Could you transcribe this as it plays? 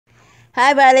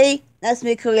Hi, buddy. That's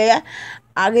me, Kaliha.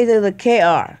 I'll get to the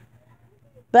KR.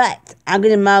 But I'm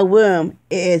getting my room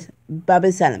is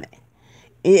Bobby Zimmerman.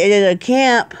 It is a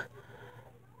camp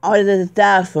or it is a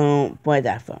dive room, boy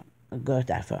dive room, a girl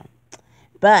dive room.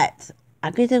 But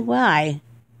I get to why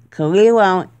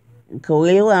Kaliha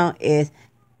is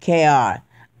KR.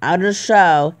 On the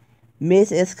show,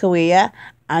 Miss is Korea,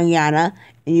 Ayana,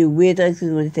 and you really going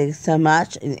to take so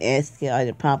much and it's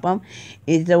the pump them.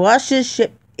 If the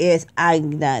relationship is I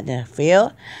not the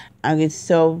feel, I'm just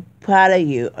so proud of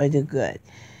you or the good.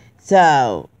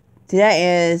 So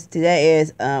today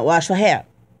is wash my hair.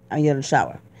 I'm in the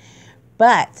shower.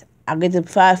 But I'm going to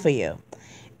provide for you.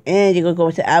 And you're gonna go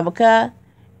to Africa,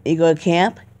 you go to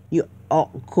camp, you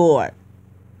good.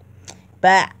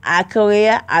 But I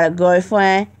Korea, I a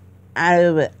girlfriend, I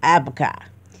live with Africa.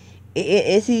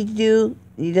 If you do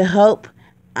need the hope,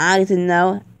 I get to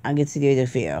know, I get to do the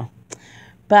feel.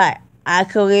 But I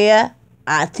Korea,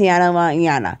 I Tiana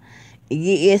Mariana.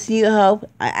 If you hope,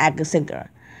 I can sing her.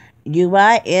 You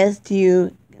right is to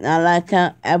you, not like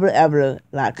come, ever,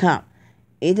 like come.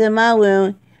 It's in my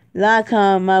room, like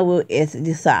come, my room is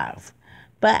the south.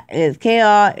 But it's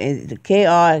KR, it's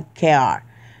KR.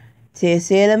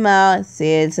 See you tomorrow,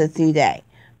 see you today.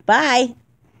 Bye.